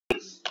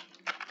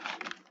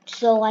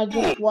So I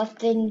just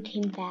walked in and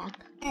came back.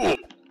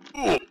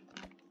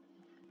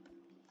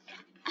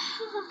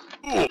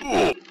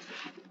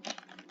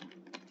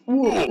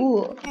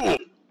 Ooh.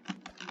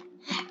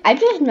 I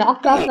just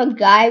knocked off a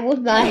guy with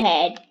my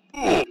head.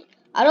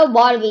 I don't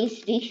want to be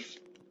Steve.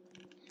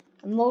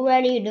 I'm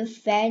already the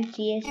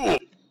fanciest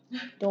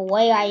the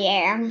way I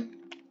am.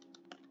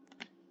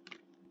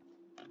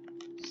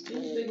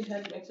 Steve's big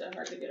head makes it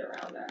hard to get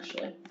around,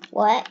 actually.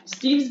 What?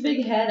 Steve's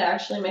big head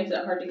actually makes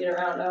it hard to get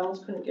around. I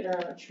almost couldn't get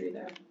around a tree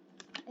there.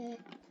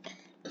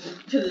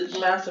 Because its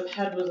massive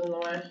head was in the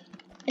way.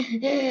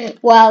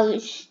 Well,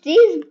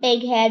 Steve's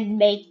big head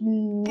makes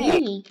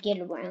me get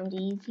around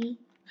easy.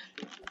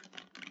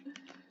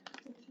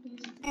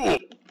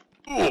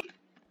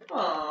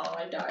 Oh,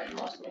 I died and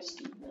lost my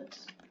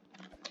Steveness.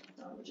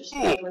 I'm just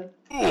a woman.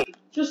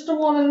 Just a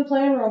woman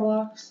playing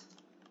Roblox.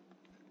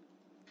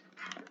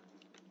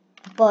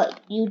 But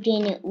you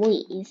didn't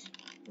leave.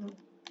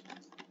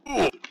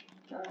 Alright,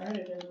 I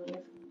didn't leave.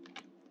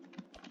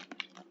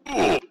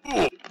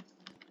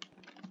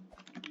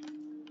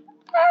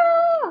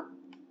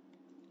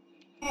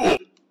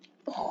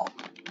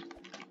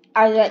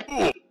 I was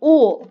like,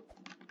 ooh.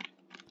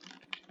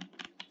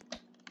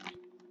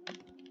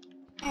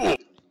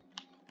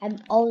 I'm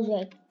always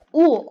like,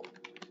 ooh.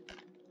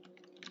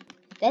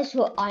 That's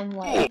what I'm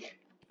like.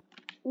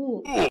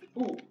 Ooh.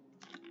 Ooh.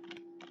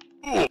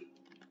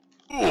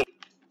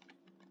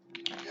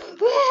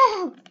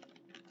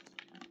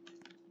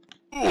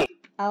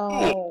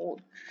 Oh.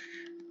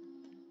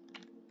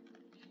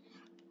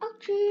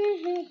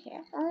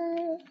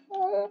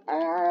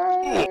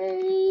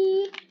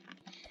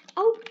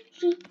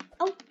 Ouchie,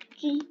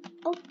 ouchie,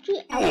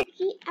 ouchie,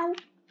 ouchie,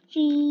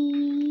 ouchie.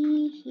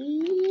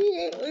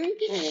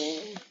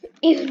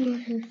 Even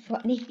more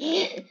funny.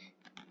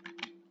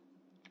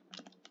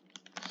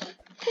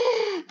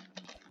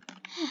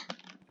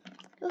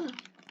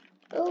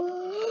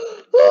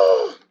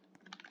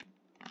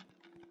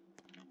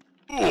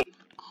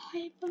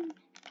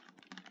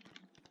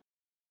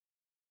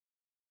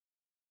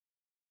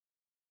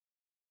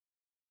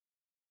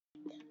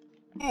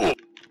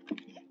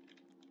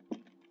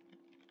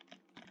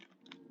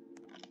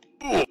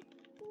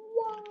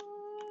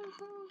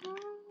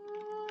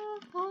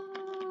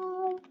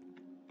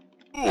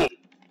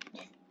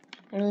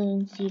 I don't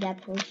even see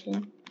that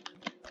person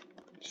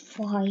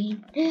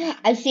flying.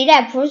 I see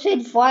that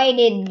person flying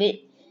in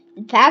the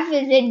path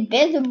is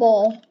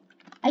invisible.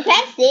 I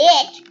can't see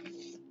it.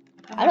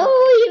 I don't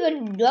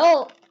even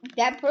know.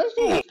 That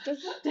person is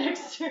just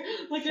Dexter,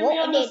 look at me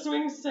on the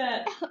swing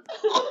set.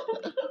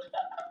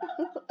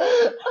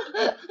 I've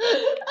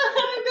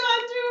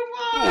gone too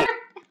far.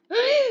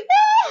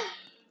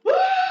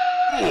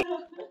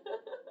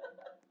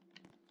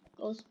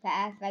 Ghost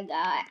path, I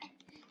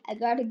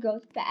got a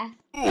ghost path.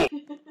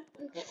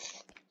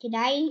 Can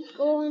I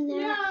go on there?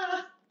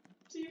 Yeah.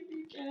 See if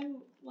you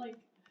can, like,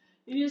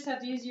 you just have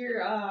to use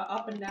your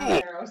up and down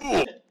arrows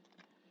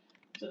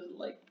to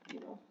like, you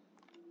know,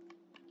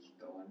 keep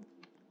going.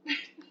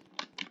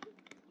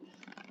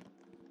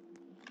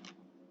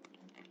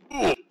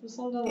 This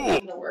one doesn't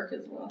seem to work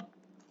as well.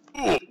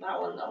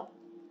 That one though.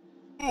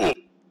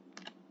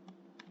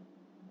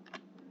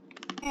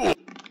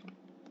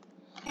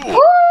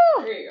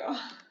 Oh! There you go.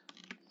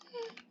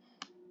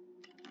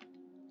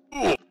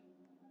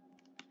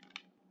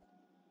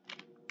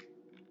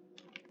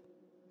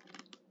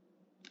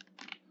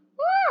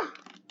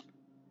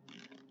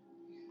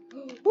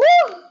 Woo!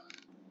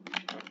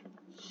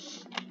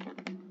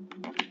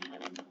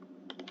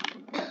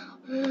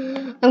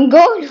 I'm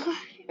going higher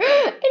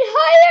and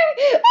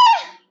higher.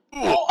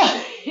 Oh,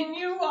 and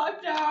you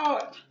walked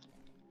out.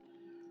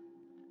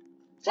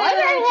 Why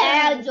are my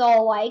hands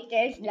all like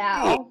this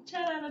now?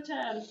 10 out of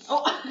 10.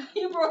 Oh,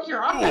 you broke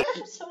your arms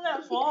in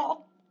that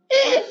fall.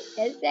 Yes,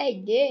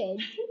 I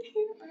did.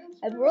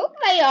 I broke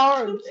my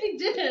arms. They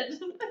did.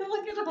 Look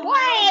at them.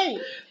 Why?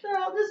 They're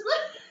all just.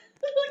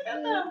 Look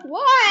at them.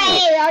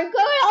 Why? I'm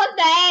going on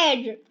the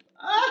edge.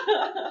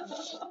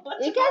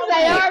 Because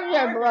my arms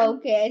are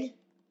broken.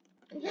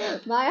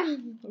 My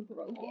arms are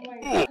broken. Oh my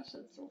gosh,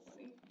 that's so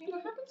funny. Hey,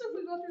 what happens if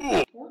we go through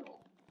this portal?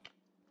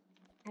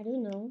 I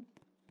don't know.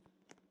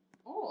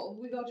 Oh,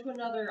 we go to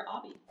another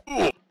obby.